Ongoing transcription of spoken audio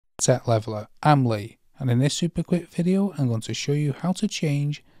Tech Leveler, I'm Lee, and in this super quick video I'm going to show you how to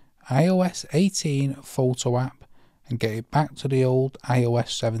change iOS 18 photo app and get it back to the old iOS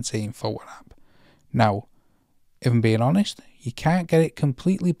 17 photo app. Now, if I'm being honest, you can't get it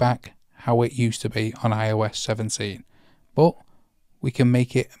completely back how it used to be on iOS 17, but we can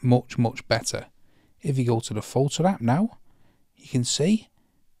make it much better. If you go to the photo app now, you can see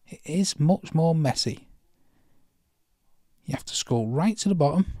it is much more messy. You have to scroll right to the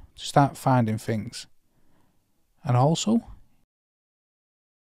bottom to start finding things. And also,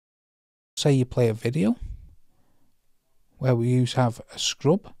 say you play a video where we have a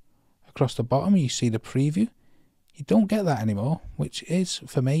scrub across the bottom, you see the preview. You don't get that anymore, which is,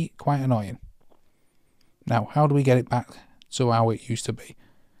 for me, quite annoying. Now, how do we get it back to how it used to be?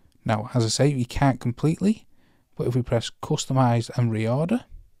 Now, as I say, we can't completely, but if we press Customize and Reorder,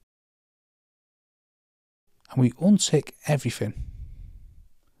 and we untick everything,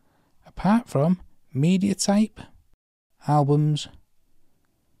 apart from media type, albums,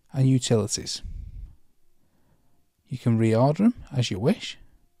 and utilities. You can reorder them as you wish.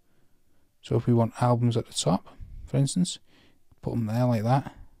 So if we want albums at the top, for instance, put them there like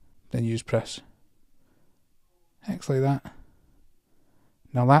that, then you just press X like that.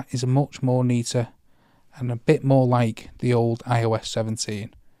 Now that is much more neater and a bit more like the old iOS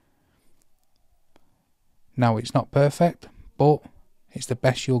 17. Now it's not perfect, but it's the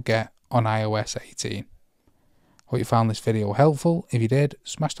best you'll get on iOS 18. Hope you found this video helpful. If you did,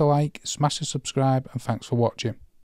 smash the like, smash the subscribe, and thanks for watching.